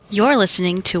You're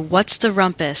listening to What's the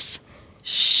Rumpus?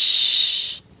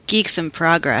 Shh. Geeks in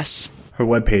Progress. Her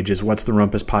webpage is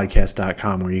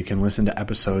whatstherumpuspodcast.com, where you can listen to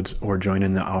episodes or join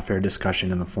in the off-air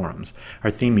discussion in the forums.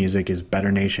 Our theme music is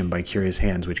Better Nation by Curious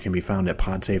Hands, which can be found at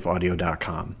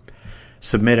podsafeaudio.com.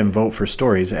 Submit and vote for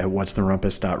stories at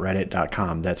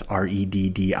whatstherrumpus.reddit.com. That's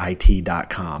reddit.com.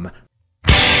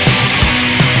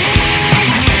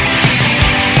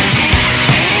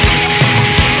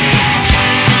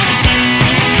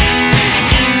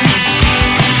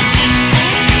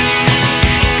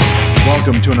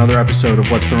 Welcome to another episode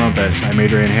of What's the Rumpus. I'm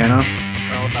Adrian Hanna.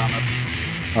 Earl Thomas.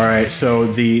 All right, so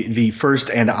the first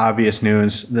and obvious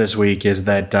news this week is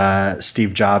that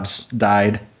Steve Jobs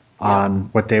died on,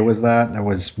 what day was that? That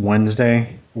was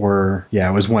Wednesday? It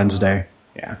was Wednesday.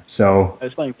 Yeah, so... I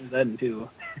was playing for Zen, too.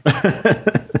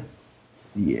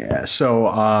 Yeah, so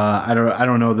I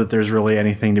don't know that there's really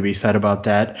anything to be said about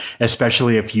that,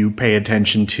 especially if you pay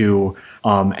attention to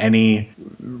any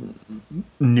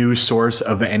news source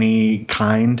of any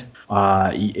kind.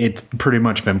 It's pretty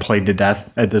much been played to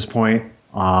death at this point.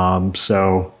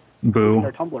 So, boo.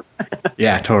 Our Tumblr.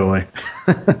 Yeah, totally.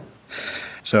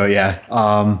 So,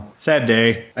 yeah, sad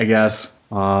day, I guess.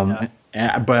 But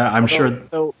I'm sure...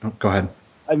 So, go ahead.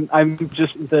 I'm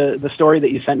just the story that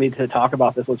you sent me to talk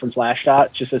about this was from Slashdot.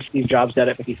 It just says Steve Jobs dead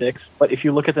at 56. But if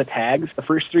you look at the tags, the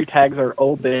first three tags are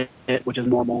obit, which is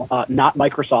normal, not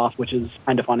Microsoft, which is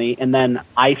kind of funny, and then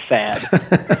ISAD,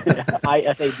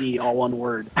 ISAD, all one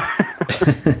word.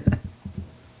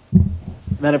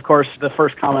 And then, of course, the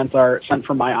first comments are sent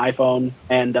from my iPhone,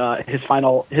 and his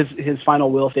final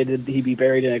will stated he be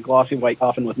buried in a glossy white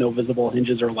coffin with no visible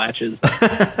hinges or latches,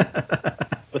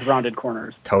 with rounded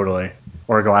corners. Totally.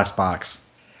 Or a glass box.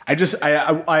 I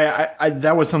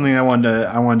that was something I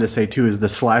wanted to say too, is the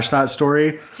Slashdot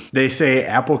story. They say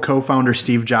Apple co-founder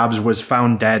Steve Jobs was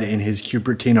found dead in his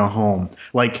Cupertino home.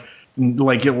 Like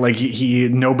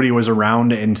nobody was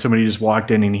around and somebody just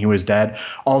walked in and he was dead.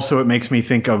 Also, it makes me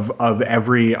think of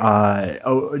every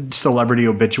celebrity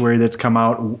obituary that's come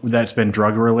out that's been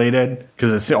drug related,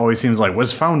 because it always seems like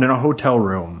was found in a hotel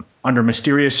room under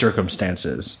mysterious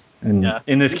circumstances. And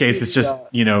in this case, it's just,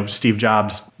 Steve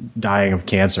Jobs dying of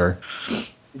cancer.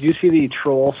 Did you see the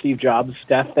troll Steve Jobs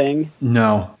death thing?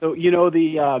 No. So,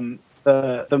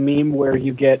 the meme where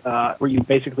you get where you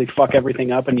basically fuck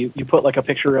everything up and you put like a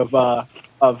picture of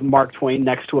Mark Twain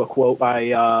next to a quote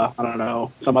by I don't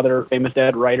know, some other famous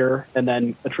dead writer, and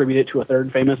then attribute it to a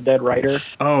third famous dead writer.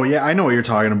 Oh yeah, I know what you're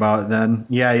talking about then.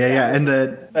 Yeah. And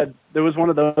there was one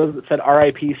of those that said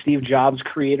R.I.P. Steve Jobs,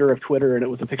 creator of Twitter, and it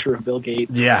was a picture of Bill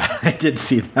Gates. Yeah, I did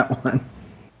see that one.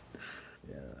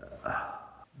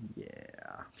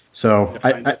 So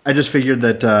I just figured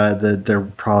that there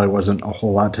probably wasn't a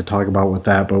whole lot to talk about with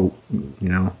that, but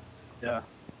Yeah.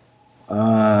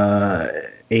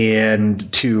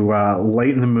 And to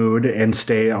lighten the mood and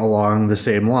stay along the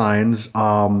same lines,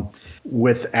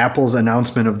 with Apple's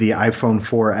announcement of the iPhone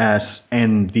 4S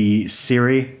and the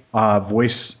Siri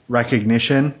voice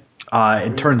recognition,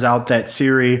 it turns out that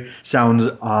Siri sounds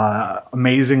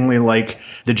amazingly like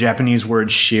the Japanese word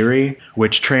shiri,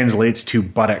 which translates to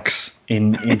buttocks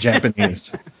in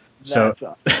Japanese. So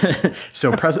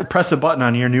press a button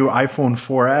on your new iPhone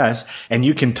 4S, and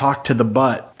you can talk to the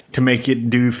butt to make it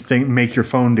make your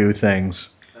phone do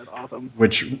things. That's awesome.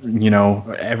 Which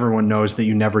everyone knows that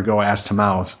you never go ass to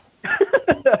mouth.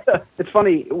 It's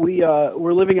funny.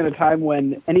 We're living in a time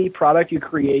when any product you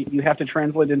create, you have to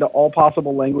translate into all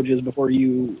possible languages before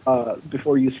you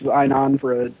sign on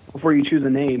before you choose a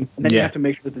name, and then you have to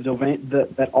make sure that the domain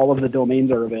that all of the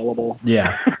domains are available.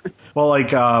 Yeah. Well,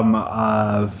 like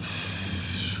the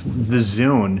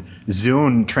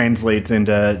Zune translates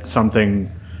into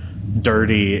something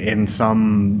dirty in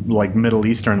some like Middle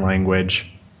Eastern language.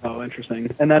 Oh,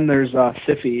 interesting. And then there's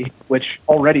Siffy, which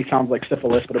already sounds like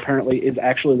syphilis, but apparently is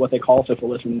actually what they call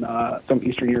syphilis in some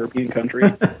Eastern European country.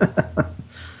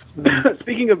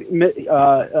 Speaking of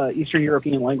Eastern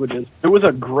European languages, there was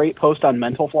a great post on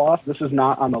mental floss. This is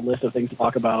not on the list of things to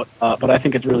talk about, but I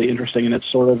think it's really interesting, and it's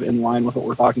sort of in line with what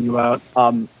we're talking about.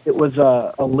 It was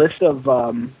a list of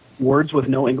words with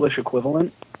no English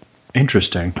equivalent.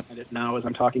 Interesting. I did now as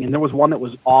I'm talking, and there was one that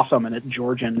was awesome, and it's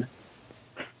Georgian.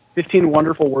 15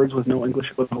 wonderful words with no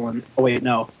English equivalent. Oh, wait,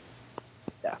 no.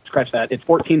 Yeah, scratch that. It's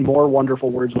 14 more wonderful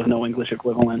words with no English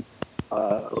equivalent.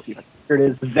 Let's see. Here it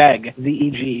is. Zeg,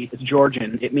 Z-E-G. It's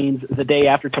Georgian. It means the day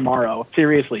after tomorrow.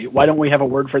 Seriously, why don't we have a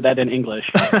word for that in English?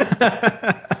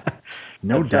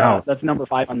 No doubt. That's number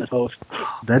 5 on this post.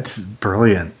 That's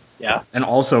brilliant. Yeah. And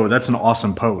also, that's an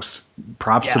awesome post.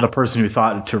 Props to the person who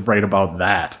thought to write about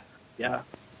that. Yeah.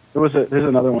 There's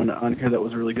another one on here that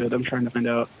was really good. I'm trying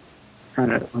to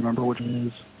remember which one it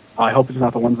is. I hope it's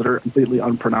not the ones that are completely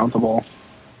unpronounceable.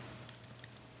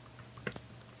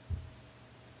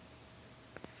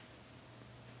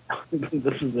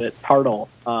 This is it. Tartle.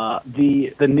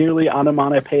 The nearly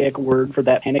onomatopoeic word for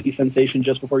that panicky sensation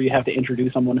just before you have to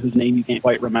introduce someone whose name you can't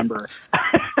quite remember.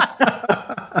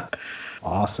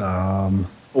 Awesome.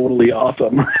 Totally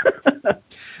awesome.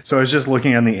 So I was just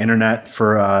looking on the internet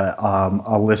for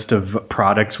a list of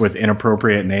products with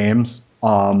inappropriate names.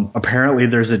 Apparently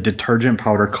there's a detergent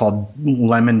powder called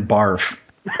Lemon Barf.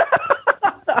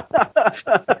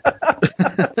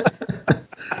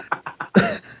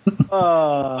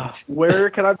 Where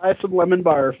can I buy some Lemon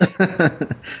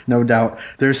Barf? No doubt.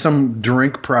 There's some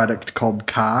drink product called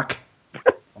Cock.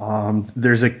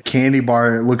 There's a candy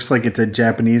bar. It looks like it's a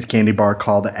Japanese candy bar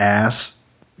called Ass.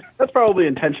 That's probably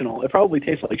intentional. It probably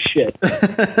tastes like shit.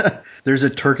 There's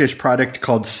a Turkish product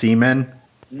called Semen.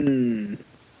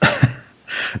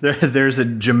 There's a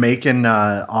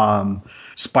Jamaican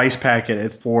spice packet.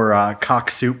 It's for cock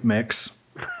soup mix.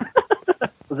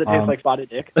 Does it taste like spotted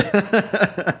dick?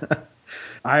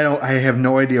 I have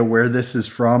no idea where this is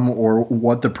from or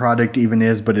what the product even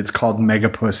is, but it's called Mega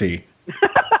Pussy.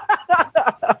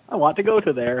 I want to go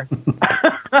to there.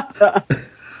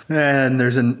 And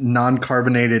there's a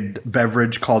non-carbonated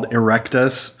beverage called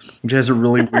Erectus, which has a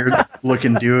really weird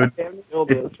looking dude.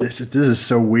 This is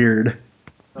so weird.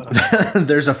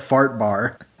 There's a fart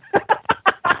bar.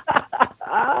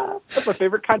 That's my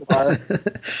favorite kind of bar.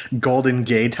 Golden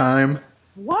Gay Time.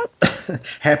 What?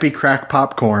 Happy Crack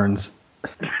Popcorns.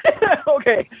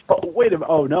 Okay. Oh, wait a minute.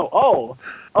 Oh, no.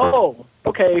 Oh.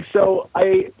 Okay. So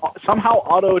I somehow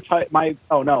auto-type my...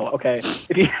 Oh, no. Okay.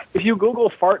 If you Google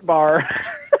fart bar,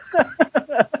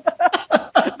 the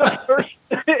first...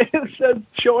 It says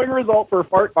showing result for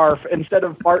fart barf instead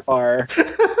of fart bar.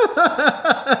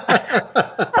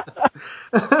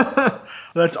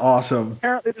 That's awesome.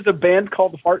 Apparently there's a band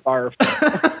called the Fart Barf.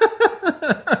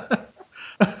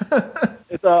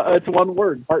 It's one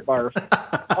word, Fart Barf.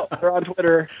 Oh, they're on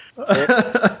Twitter.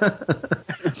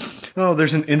 Oh,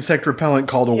 there's an insect repellent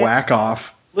called a Whack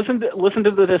Off. Listen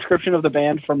to the description of the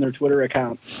band from their Twitter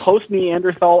account. Post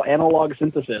Neanderthal analog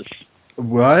synthesis.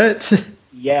 What?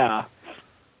 Yeah.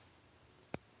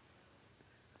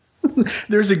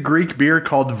 There's a Greek beer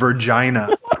called Virgina.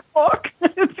 What the fuck?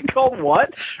 It's called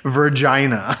what?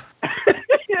 Virgina.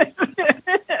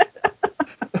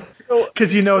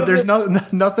 Because there's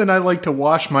nothing I like to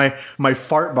wash my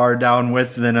fart bar down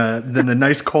with than a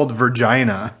nice cold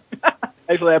Virgina.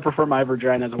 Actually, I prefer my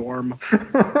vaginas warm.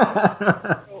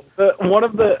 One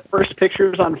of the first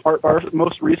pictures on Fart Barf,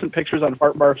 most recent pictures on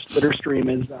Fart Barf's Twitter stream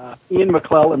is Ian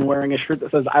McClellan wearing a shirt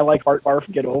that says "I like Fart Barf,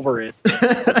 get over it."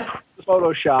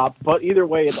 Photoshop, but either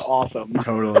way, it's awesome.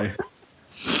 Totally.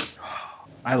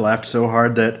 I laughed so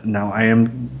hard that now I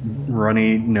am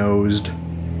runny nosed.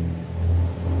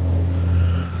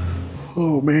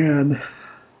 Oh man.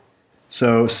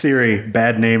 So Siri,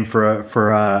 bad name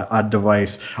for a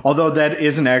device. Although that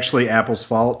isn't actually Apple's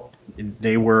fault.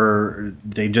 They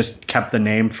just kept the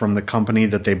name from the company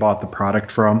that they bought the product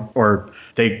from, or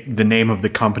the name of the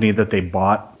company that they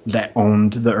bought that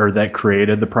owned that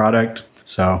created the product.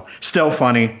 So still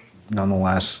funny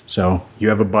nonetheless. So you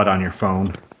have a butt on your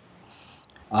phone.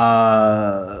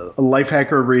 A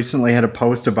Lifehacker recently had a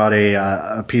post about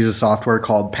a piece of software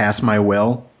called Pass My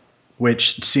Will,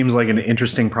 which seems like an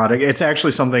interesting product. It's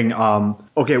actually something.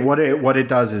 Okay, what it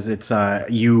does is it's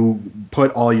you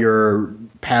put all your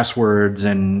passwords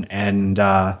and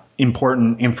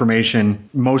important information,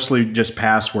 mostly just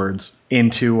passwords,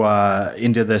 into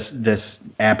this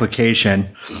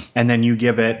application, and then you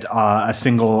give it a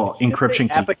single encryption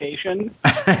key. Application.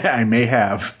 I may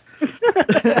have.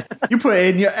 You put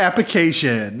it in your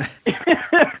application.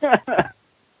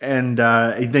 And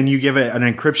then you give it an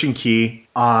encryption key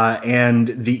and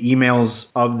the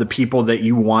emails of the people that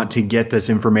you want to get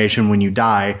this information when you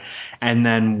die. And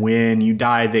then when you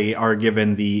die, they are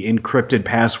given the encrypted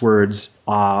passwords,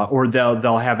 or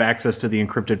they'll have access to the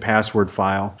encrypted password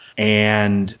file,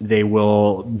 and they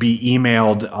will be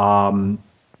emailed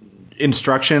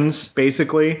instructions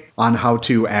basically on how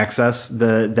to access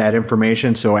that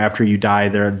information. So after you die,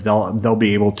 they'll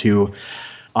be able to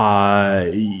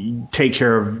take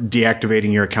care of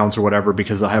deactivating your accounts or whatever,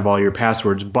 because they'll have all your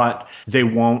passwords, but they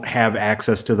won't have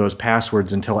access to those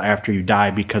passwords until after you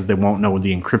die, because they won't know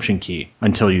the encryption key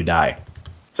until you die.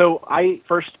 So I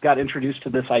first got introduced to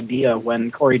this idea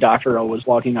when Cory Doctorow was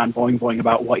blogging on Boing Boing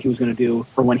about what he was going to do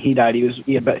for when he died.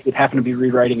 He happened to be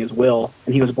rewriting his will,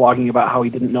 and he was blogging about how he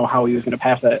didn't know how he was going to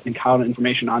pass that encounter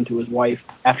information on to his wife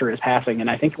after his passing. And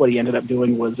I think what he ended up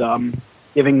doing was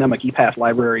giving them a KeyPass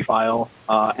library file,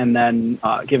 and then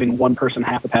giving one person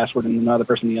half the password and another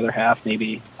person the other half,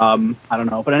 maybe. I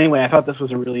don't know. But anyway, I thought this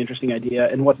was a really interesting idea.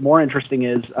 And what's more interesting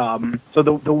is, so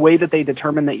the way that they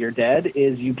determine that you're dead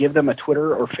is you give them a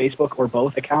Twitter or Facebook or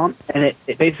both account, and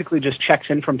it basically just checks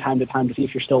in from time to time to see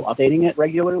if you're still updating it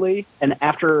regularly. And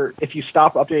if you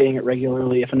stop updating it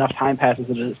regularly, if enough time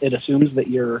passes, it assumes that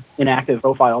your inactive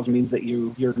profiles means that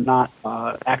you're not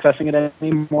accessing it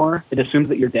anymore. It assumes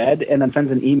that you're dead, and then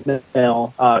sends an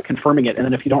email confirming it. And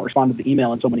then if you don't respond to the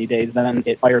email in so many days, then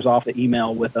it fires off the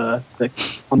email with the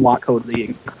unlock code, the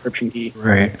encryption key.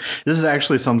 Right. This is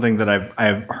actually something that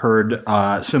I've heard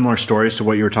similar stories to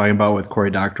what you were talking about with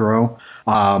Cory Doctorow.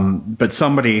 But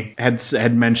somebody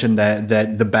had mentioned that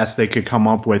the best they could come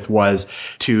up with was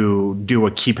to do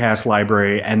a KeyPass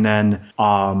library, and then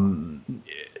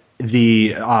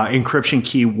the encryption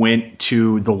key went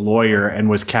to the lawyer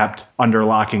and was kept under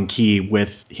lock and key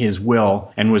with his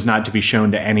will, and was not to be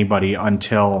shown to anybody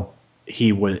until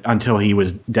he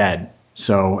was dead.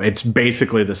 So it's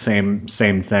basically the same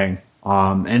thing.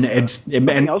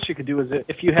 Something else you could do is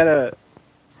if you had a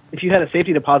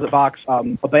safety deposit box,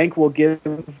 a bank will give.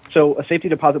 So a safety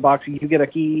deposit box, you get a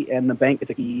key and the bank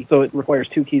gets a key. So it requires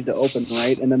two keys to open,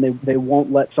 right? And then they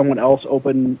won't let someone else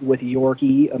open with your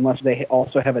key unless they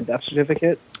also have a death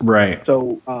certificate. Right.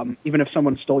 So even if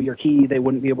someone stole your key, they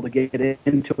wouldn't be able to get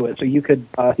into it. So you could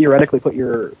theoretically put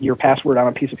your password on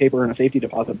a piece of paper in a safety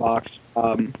deposit box,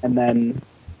 and then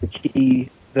the key,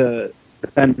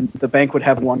 then the bank would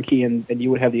have one key and you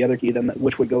would have the other key, then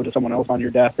which would go to someone else on your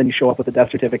death. Then you show up with the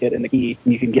death certificate and the key,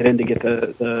 and you can get in to get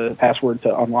the password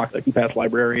to unlock the KeyPass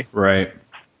library. Right.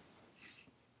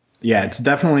 Yeah, it's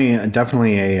definitely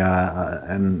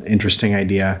an interesting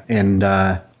idea, and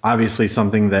obviously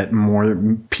something that more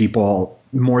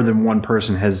than one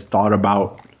person has thought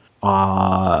about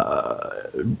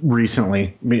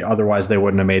recently. Otherwise, they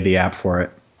wouldn't have made the app for it.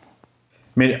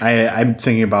 I mean, I'm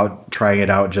thinking about trying it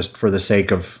out just for the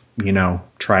sake of,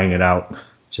 trying it out,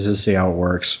 just to see how it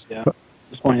works. Yeah,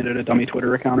 just pointing at a dummy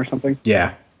Twitter account or something.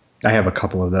 Yeah, I have a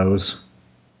couple of those.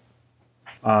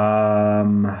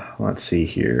 Let's see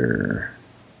here.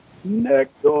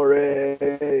 Next story.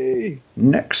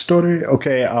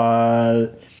 Okay,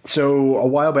 so a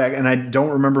while back, and I don't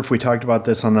remember if we talked about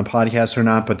this on the podcast or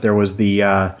not, but there was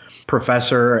the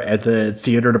professor at the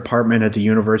theater department at the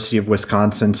University of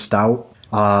Wisconsin, Stout,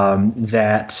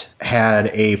 that had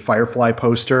a Firefly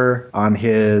poster on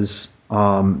his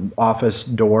office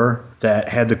door that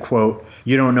had the quote,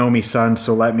 "You don't know me, son,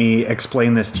 so let me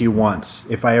explain this to you once.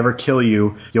 If I ever kill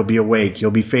you, you'll be awake,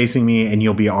 you'll be facing me, and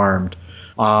you'll be armed."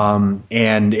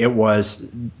 And it was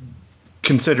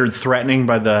considered threatening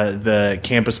by the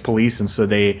campus police, and so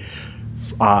they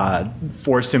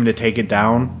forced him to take it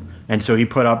down. And so he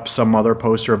put up some other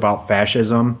poster about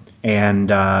fascism,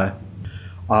 and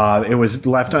it was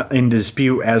left in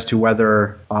dispute as to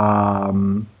whether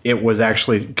it was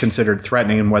actually considered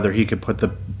threatening and whether he could put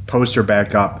the poster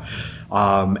back up.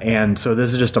 And so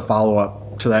this is just a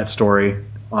follow-up to that story,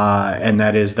 and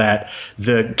that is that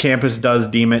the campus does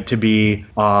deem it to be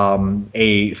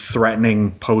a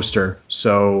threatening poster,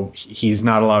 so he's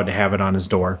not allowed to have it on his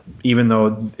door, even though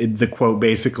the quote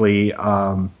basically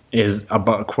is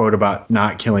a quote about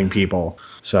not killing people.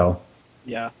 So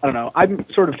yeah, I don't know. I'm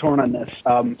sort of torn on this.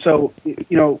 So,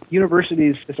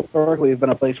 universities historically have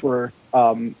been a place where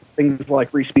things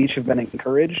like free speech have been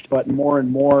encouraged, but more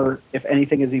and more, if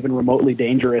anything is even remotely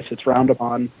dangerous, it's frowned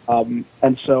upon.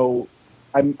 And so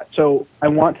I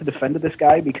want to defend this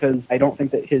guy because I don't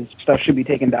think that his stuff should be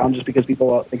taken down just because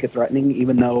people think it's threatening,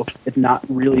 even though it's not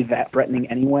really that threatening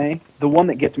anyway. The one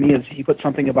that gets me is he put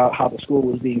something about how the school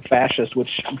was being fascist,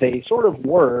 which they sort of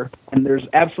were, and there's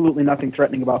absolutely nothing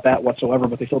threatening about that whatsoever,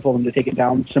 but they still told him to take it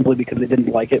down simply because they didn't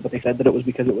like it, but they said that it was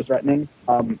because it was threatening.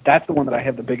 That's the one that I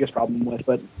have the biggest problem with,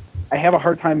 but I have a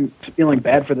hard time feeling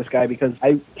bad for this guy because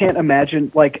I can't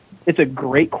imagine, it's a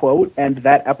great quote, and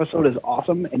that episode is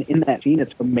awesome, and in that scene,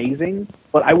 it's amazing,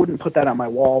 but I wouldn't put that on my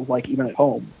wall, even at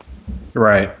home.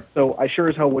 Right. So I sure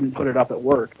as hell wouldn't put it up at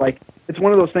work. It's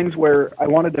one of those things where I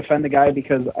want to defend the guy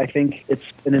because I think it's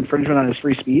an infringement on his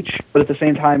free speech, but at the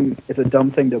same time, it's a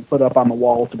dumb thing to put up on the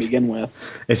wall to begin with.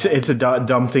 It's a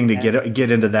dumb thing to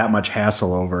get into that much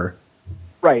hassle over.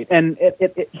 Right, and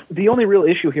the only real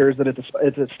issue here is that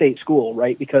it's a state school,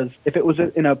 right? Because if it was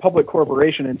in a public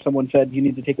corporation and someone said you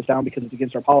need to take this down because it's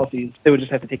against our policies, they would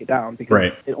just have to take it down because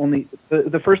right.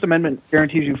 The First Amendment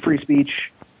guarantees you free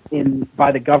speech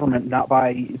by the government, not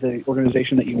by the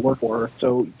organization that you work for.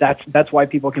 So that's why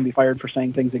people can be fired for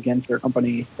saying things against their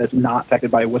company that's not affected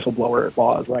by whistleblower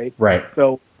laws, right? Right.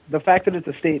 So the fact that it's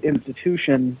a state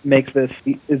institution makes this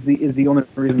is the only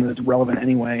reason that it's relevant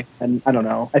anyway. And I don't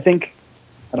know.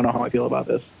 I don't know how I feel about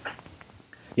this.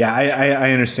 Yeah,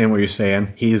 I understand what you're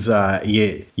saying. He's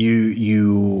you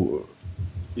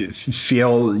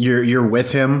feel you're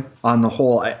with him on the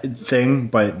whole thing,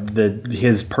 but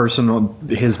his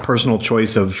personal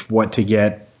choice of what to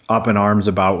get up in arms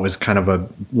about was kind of a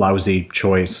lousy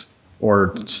choice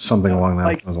or something along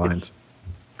those lines.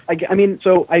 I mean,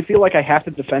 so I feel like I have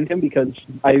to defend him because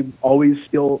I always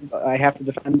feel I have to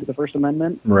defend the First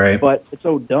Amendment. Right. But it's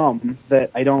so dumb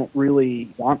that I don't really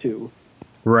want to.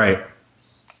 Right.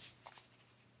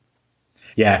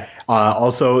 Yeah.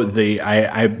 Also, the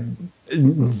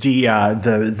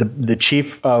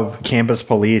chief of campus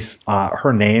police,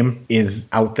 her name is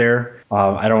out there.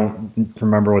 I don't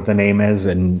remember what the name is,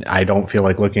 and I don't feel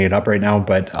like looking it up right now.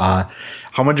 But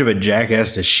how much of a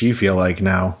jackass does she feel like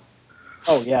now?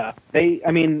 Oh yeah,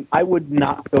 I would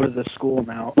not go to this school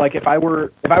now. Like if I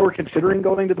were considering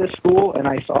going to this school and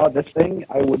I saw this thing,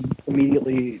 I would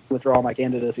immediately withdraw my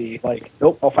candidacy. Like,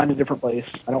 nope, I'll find a different place.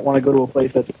 I don't want to go to a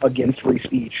place that's against free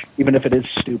speech, even if it is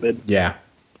stupid. Yeah.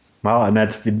 Well, and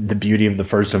that's the beauty of the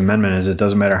First Amendment is it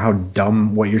doesn't matter how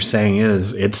dumb what you're saying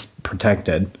is, it's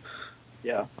protected.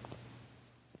 Yeah.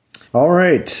 All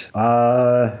right.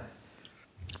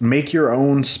 Make your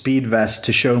own speed vest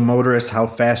to show motorists how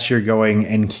fast you're going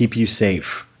and keep you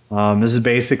safe. This is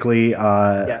basically you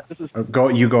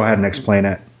go ahead and explain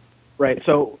it. Right.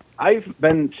 So I've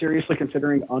been seriously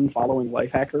considering unfollowing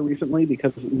Lifehacker recently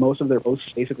because most of their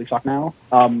posts basically suck now.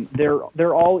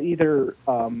 They're all either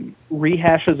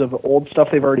rehashes of old stuff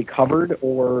they've already covered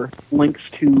or links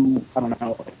to, I don't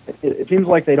know. It seems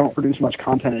like they don't produce much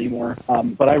content anymore.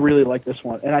 But I really like this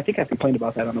one, and I think I've complained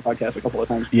about that on the podcast a couple of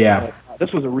times. Yeah.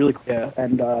 This was a really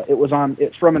and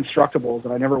it's from Instructables,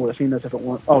 and I never would have seen this if it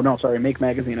weren't. Oh no, sorry, Make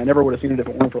Magazine. I never would have seen it if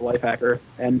it weren't for Lifehacker,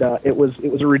 and it was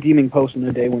a redeeming post in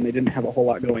a day when they didn't have a whole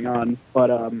lot going on.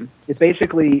 But it's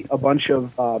basically a bunch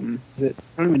of I don't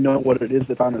even know what it is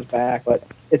that's on his back, but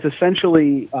it's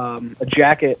essentially a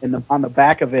jacket, and on the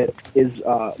back of it is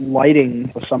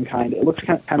lighting of some kind. It looks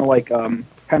kind of like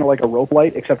a rope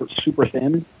light, except it's super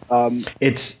thin.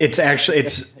 It's actually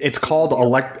called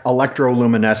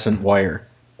electroluminescent wire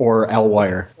or L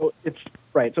wire. So it's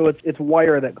right. So it's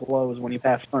wire that glows when you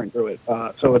pass current through it.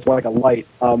 So it's like a light.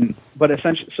 But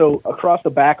essentially, so across the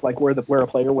back, like where a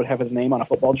player would have his name on a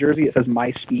football jersey, it says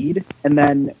My Speed, and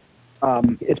then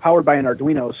it's powered by an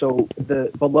Arduino. So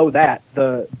below that,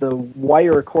 the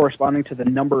wire corresponding to the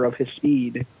number of his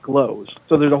speed glows.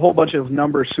 So there's a whole bunch of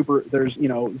numbers there's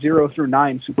 0 through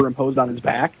 9 superimposed on his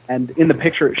back, and in the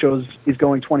picture it shows he's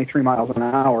going 23 miles an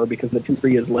hour because the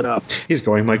 2-3 is lit up. He's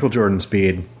going Michael Jordan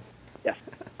speed. Yes.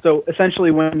 So essentially,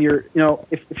 when you're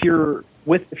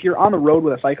if you're on the road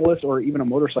with a cyclist or even a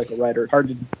motorcycle rider, it's hard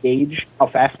to gauge how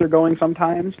fast they're going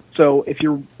sometimes. So if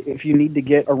you need to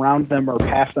get around them or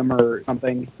past them or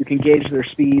something, you can gauge their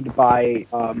speed by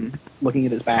looking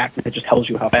at his back, and it just tells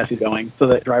you how fast he's going, so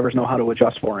that drivers know how to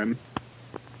adjust for him.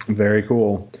 Very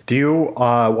cool. Do you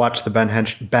watch the Ben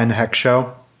Heck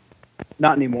show?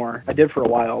 Not anymore. I did for a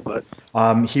while, but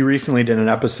he recently did an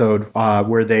episode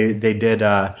where they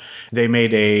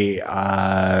made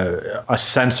a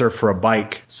sensor for a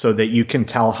bike so that you can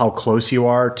tell how close you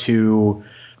are to,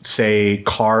 say,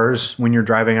 cars when you're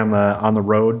driving on the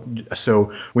road.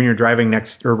 So when you're driving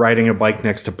next or riding a bike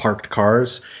next to parked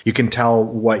cars, you can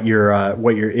tell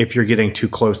if you're getting too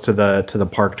close to the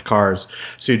parked cars.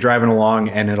 So you're driving along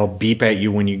and it'll beep at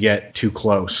you when you get too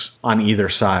close on either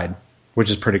side, which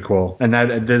is pretty cool. And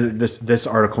that this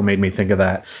article made me think of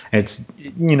that. And it's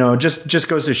just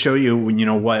goes to show you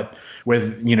what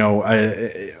with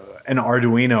an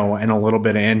Arduino and a little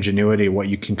bit of ingenuity what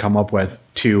you can come up with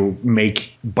to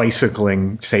make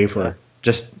bicycling safer. Yeah.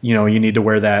 Just you need to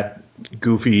wear that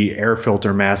goofy air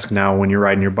filter mask now when you're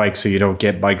riding your bike so you don't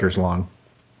get biker's lung.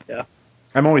 Yeah.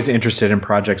 I'm always interested in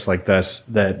projects like this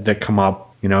that come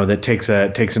up, that takes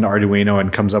an Arduino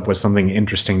and comes up with something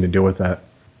interesting to do with it.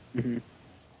 Mm-hmm.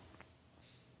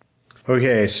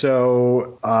 Okay,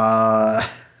 so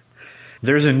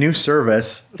there's a new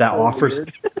service that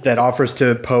offers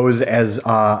to pose as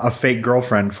a fake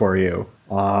girlfriend for you.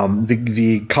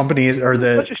 The companies or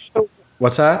the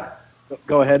what's that?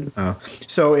 Go ahead. Oh.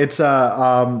 So it's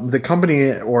the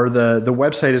company or the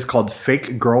website is called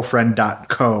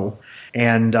fakegirlfriend.co.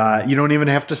 And you don't even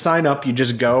have to sign up. You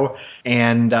just go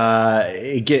and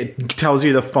it tells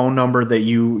you the phone number that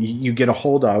you get a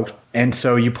hold of. And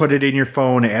so you put it in your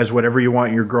phone as whatever you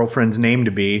want your girlfriend's name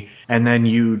to be. And then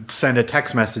you send a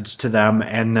text message to them.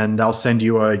 And then they'll send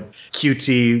you a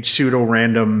cutesy,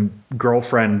 pseudo-random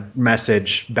girlfriend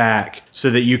message back so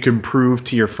that you can prove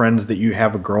to your friends that you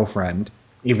have a girlfriend,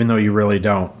 even though you really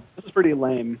don't. This is pretty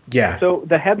lame. Yeah. So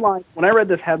the headline, when I read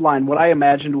this headline, what I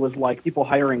imagined was like people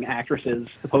hiring actresses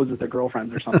to pose as their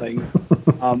girlfriends or something.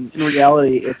 In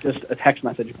reality, it's just a text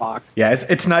message box. Yeah,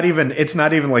 it's not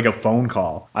even like a phone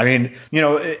call. I mean,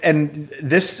 and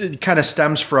this kind of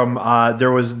stems from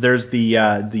there's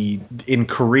the in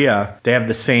Korea they have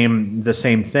the same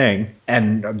thing,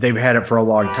 and they've had it for a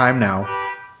long time now,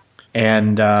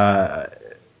 and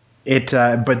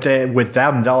with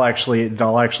them they'll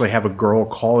actually have a girl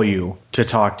call you to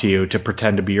talk to you to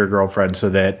pretend to be your girlfriend, so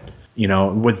that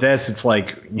with this it's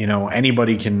like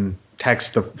anybody can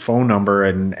text the phone number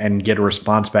and get a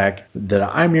response back that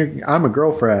I'm a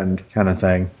girlfriend kind of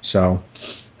thing. So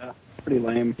yeah, pretty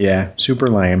lame. Yeah, super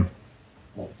lame.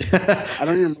 I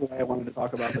don't even know why I wanted to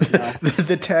talk about this now.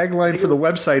 The tagline for the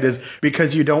website is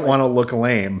because you don't want to look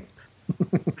lame.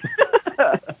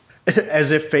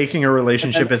 As if faking a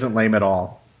relationship isn't lame at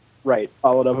all. Right.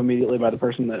 Followed up immediately by the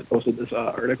person that posted this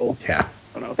article. Yeah.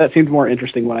 I don't know. That seemed more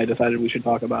interesting when I decided we should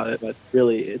talk about it, but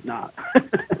really it's not.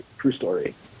 True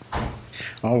story.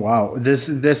 Oh wow!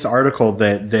 This article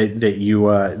that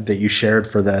you shared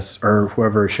for this, or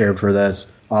whoever shared for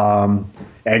this,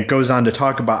 it goes on to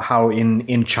talk about how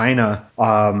in China,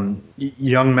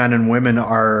 young men and women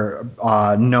are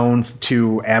known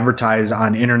to advertise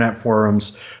on internet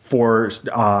forums for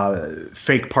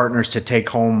fake partners to take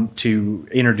home to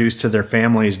introduce to their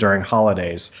families during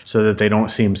holidays, so that they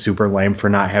don't seem super lame for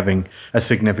not having a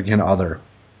significant other.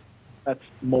 That's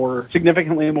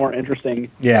significantly more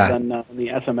interesting than the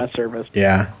SMS service.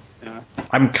 Yeah.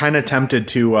 I'm kind of tempted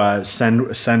to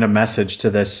send a message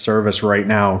to this service right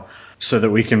now so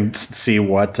that we can see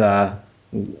what kind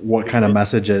of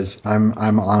messages.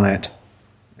 I'm on it.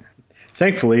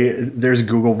 Thankfully, there's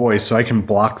Google Voice, so I can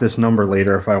block this number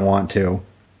later if I want to.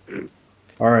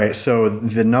 All right, so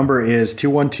the number is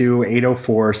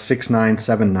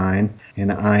 212-804-6979,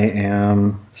 and I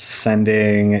am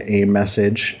sending a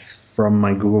message from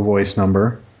my Google Voice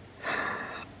number.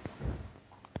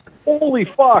 Holy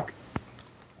fuck!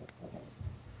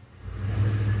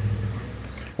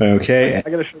 Okay. I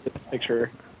gotta show you this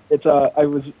picture. It's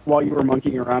while you were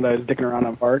monkeying around, I was dicking around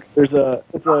on Park. It's a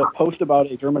post about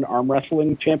a German arm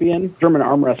wrestling German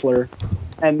arm wrestler,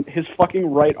 and his fucking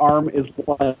right arm is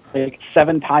like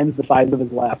 7 times the size of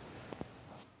his left.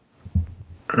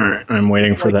 All right, I'm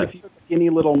waiting for that. If you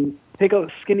take a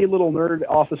skinny little nerd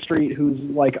off the street who's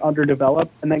like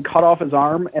underdeveloped, and then cut off his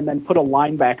arm, and then put a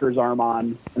linebacker's arm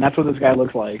on, and that's what this guy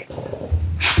looks like.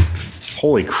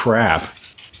 Holy crap!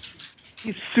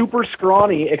 He's super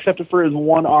scrawny, except for his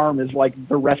one arm is like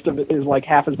the rest of it is like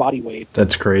half his body weight.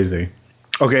 That's crazy.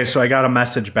 Okay, so I got a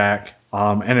message back,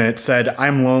 and it said,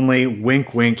 "I'm lonely.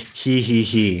 Wink, wink. He, he,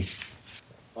 he."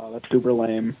 Oh, that's super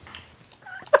lame.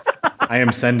 I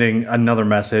am sending another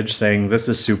message saying this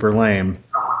is super lame.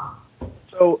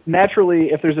 So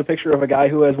naturally, if there's a picture of a guy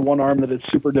who has one arm that is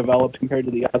super developed compared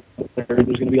to the other, there's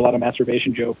going to be a lot of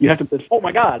masturbation jokes. You have to, oh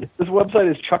my god, this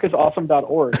website is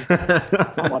chuckisawesome.org.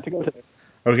 I want to go there.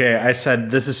 Okay, I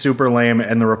said this is super lame,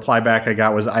 and the reply back I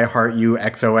got was I heart you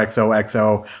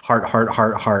XOXOXO heart heart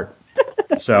heart heart.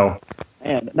 So.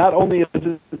 And not only is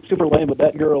it super lame, but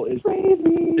that girl is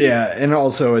crazy. Yeah, and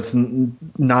also it's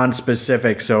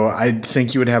non-specific, so I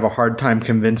think you would have a hard time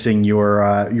convincing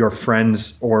your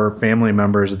friends or family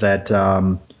members that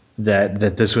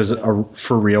that this was a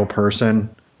for real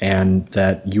person and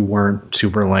that you weren't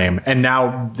super lame. And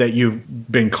now that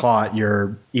you've been caught,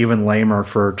 you're even lamer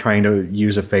for trying to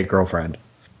use a fake girlfriend.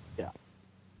 Yeah.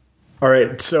 All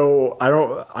right, so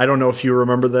I don't know if you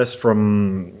remember this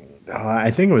from.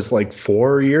 I think it was like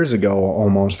 4 years ago,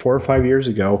 almost 4 or 5 years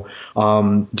ago.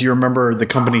 Do you remember the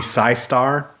company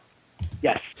SciStar?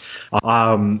 Yes.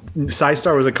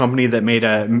 SciStar was a company that made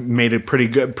a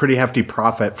pretty hefty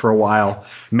profit for a while,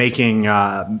 making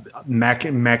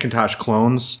Macintosh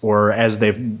clones, or as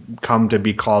they've come to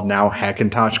be called now,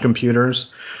 Hackintosh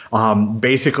computers.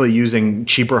 Basically using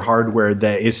cheaper hardware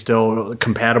that is still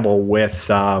compatible with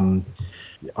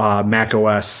Mac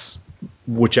OS.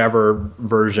 Whichever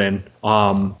version,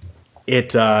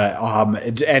 it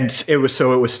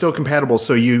was still compatible,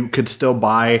 so you could still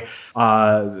buy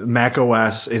Mac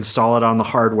OS, install it on the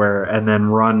hardware, and then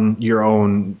run your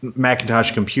own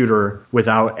Macintosh computer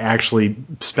without actually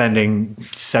spending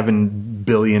 $7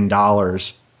 billion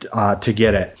to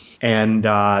get it. And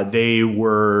they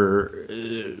were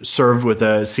served with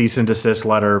a cease and desist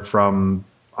letter from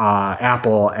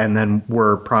Apple, and then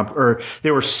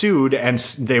they were sued, and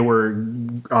they were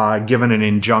given an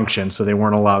injunction, so they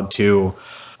weren't allowed to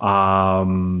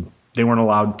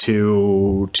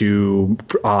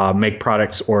make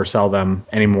products or sell them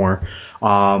anymore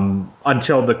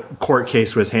until the court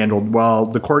case was handled. Well,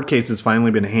 the court case has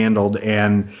finally been handled,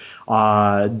 and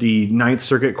the Ninth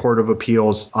Circuit Court of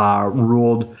Appeals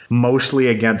ruled mostly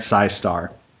against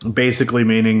SciStar, basically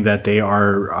meaning that they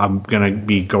are going to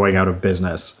be going out of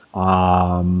business.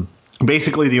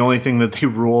 Basically, the only thing that they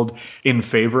ruled in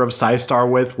favor of SciStar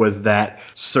with was that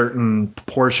certain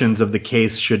portions of the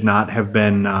case should not have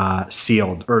been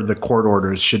sealed, or the court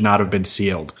orders should not have been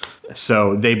sealed.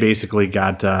 So they basically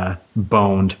got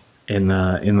boned in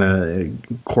the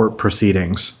court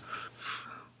proceedings.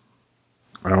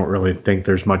 I don't really think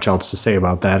there's much else to say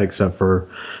about that, except for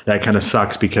that kind of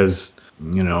sucks because,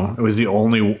 you know, it was the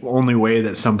only way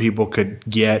that some people could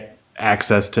get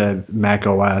access to Mac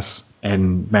OS,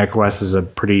 and Mac OS is a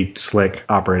pretty slick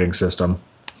operating system.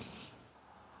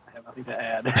 I have nothing to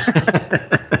add.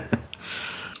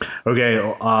 Okay,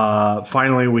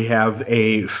 finally we have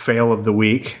a fail of the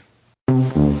week.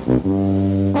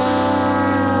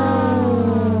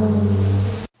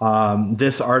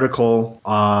 This article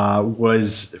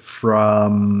was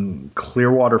from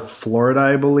Clearwater, Florida,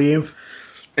 I believe,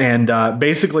 and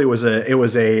basically it was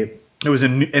an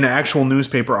actual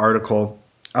newspaper article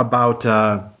about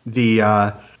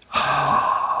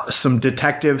some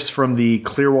detectives from the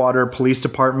Clearwater Police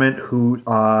Department who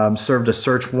served a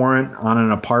search warrant on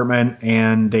an apartment,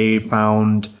 and they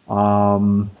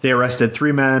arrested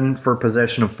 3 men for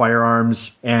possession of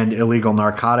firearms and illegal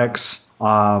narcotics.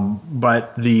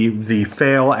 But the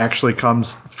fail actually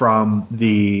comes from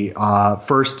the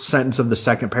first sentence of the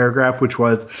second paragraph, which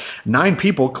was 9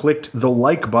 people clicked the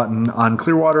like button on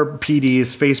Clearwater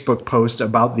PD's Facebook post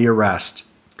about the arrest.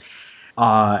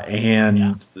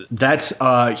 That's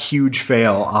a huge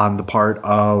fail on the part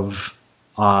of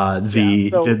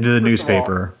the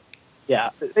newspaper.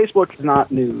 Facebook is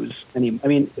not news. I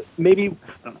mean, maybe I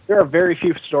don't know, there are very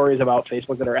few stories about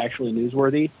Facebook that are actually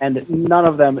newsworthy, and none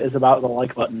of them is about the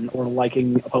like button or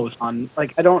liking a post on.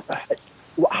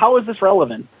 How is this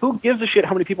relevant? Who gives a shit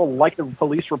how many people like the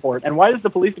police report, and why is the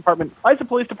police department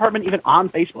even on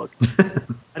Facebook?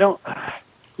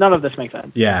 None of this makes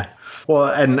sense. Yeah. Well,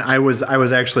 and I was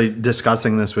actually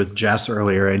discussing this with Jess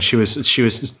earlier, and she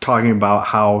was talking about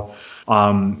how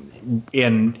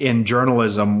in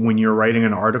journalism, when you're writing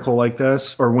an article like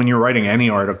this, or when you're writing any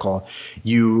article,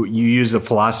 you use a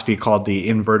philosophy called the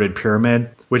inverted pyramid,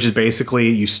 which is basically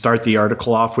you start the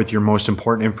article off with your most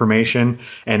important information,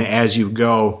 and as you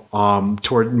go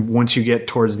once you get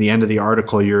towards the end of the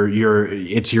article,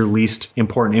 it's your least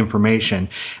important information.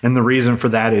 And the reason for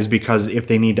that is because if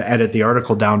they need to edit the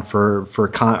article down for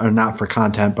not for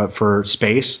content but for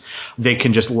space, they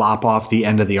can just lop off the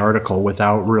end of the article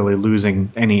without really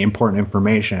losing any important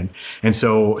information. And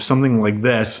so something like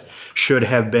this should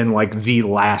have been like the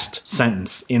last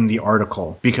sentence in the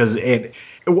article, because it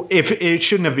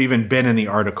shouldn't have even been in the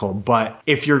article, but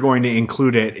if you're going to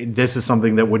include it, this is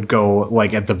something that would go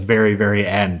like at the very, very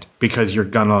end, because you're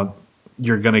gonna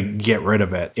get rid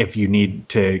of it if you need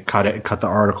to cut the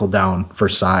article down for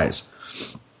size.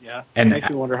 Yeah, and it makes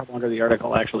me wonder how longer the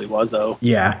article actually was, though.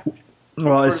 Yeah,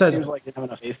 well, it says like they have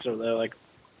enough space, so they're like.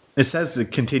 It says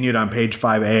it continued on page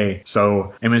 5A,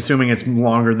 so I'm assuming it's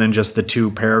longer than just the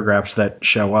 2 paragraphs that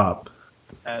show up.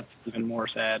 That's even more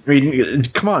sad. I mean,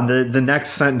 come on. The next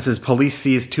sentence is police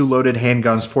seized 2 loaded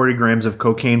handguns, 40 grams of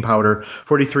cocaine powder,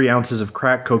 43 ounces of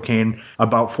crack cocaine,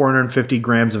 about 450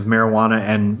 grams of marijuana,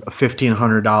 and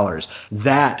 $1,500.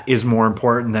 That is more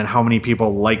important than how many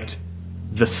people liked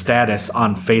the status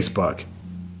on Facebook.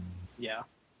 Yeah.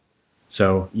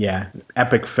 So, yeah,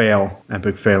 epic fail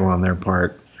on their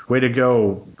part. Way to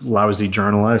go, lousy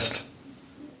journalist.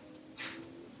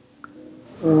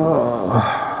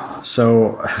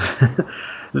 So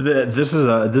this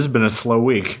has been a slow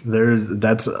week.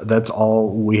 That's all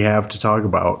we have to talk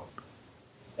about.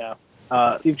 Yeah.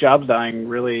 Steve Jobs dying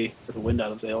really took the wind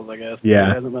out of sails, I guess. Yeah.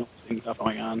 There hasn't been stuff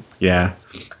going on. Yeah.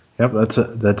 Yep.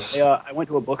 That's. I went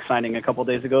to a book signing a couple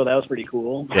days ago. That was pretty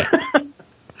cool. Yeah.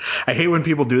 I hate when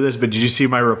people do this, but did you see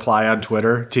my reply on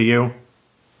Twitter to you?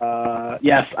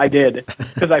 Yes, I did,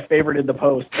 because I favorited the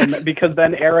post, and because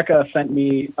then Erica sent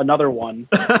me another one.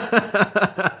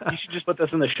 You should just put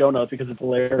this in the show notes because it's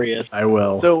hilarious. I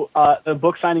will. So the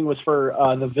book signing was for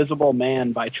The Visible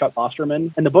Man by Chuck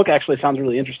Osterman, and the book actually sounds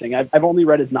really interesting. I've only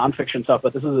read his nonfiction stuff,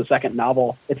 but this is the second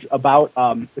novel. It's about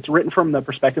it's written from the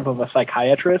perspective of a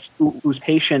psychiatrist whose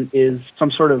patient is some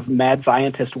sort of mad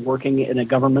scientist working in a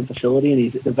government facility, and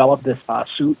he's developed this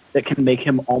suit that can make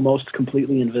him almost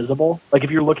completely invisible. Like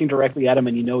if you're looking directly at him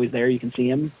and you know he's there, you can see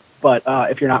him. But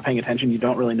if you're not paying attention, you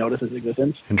don't really notice his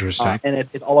existence. Interesting. And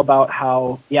it's all about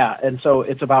how, and so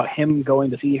it's about him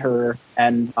going to see her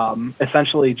and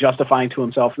essentially justifying to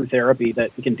himself through therapy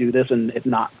that he can do this and it's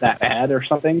not that bad or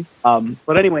something.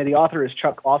 But anyway, the author is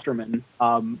Chuck Osterman.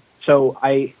 So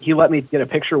he let me get a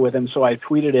picture with him, so I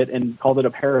tweeted it and called it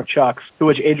a pair of Chucks, to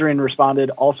which Adrian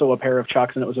responded, also a pair of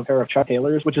Chucks, and it was a pair of Chuck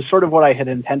Taylors, which is sort of what I had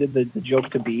intended the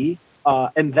joke to be.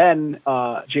 And then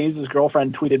James's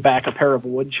girlfriend tweeted back a pair of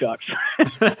woodchucks.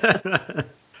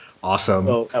 Awesome.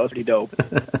 So that was pretty dope.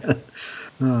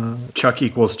 Chuck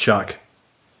equals Chuck.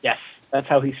 Yes, that's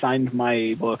how he signed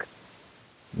my book.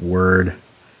 Word.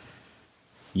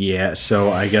 Yeah,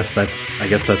 so I guess that's the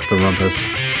rumpus.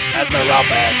 That's the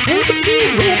rumpus.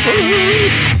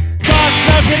 Cock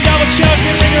smoking, double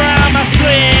choking, linger around my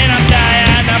spleen. I'm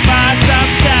dying to buy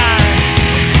some time.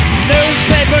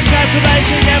 Newspaper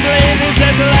conservation, can't believe this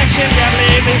intellection, can't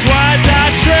believe these words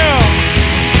are true.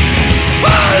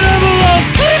 I never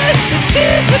lost it, it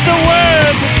seems that the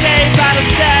words escape out of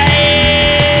state.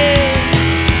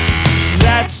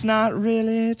 That's not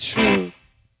really true.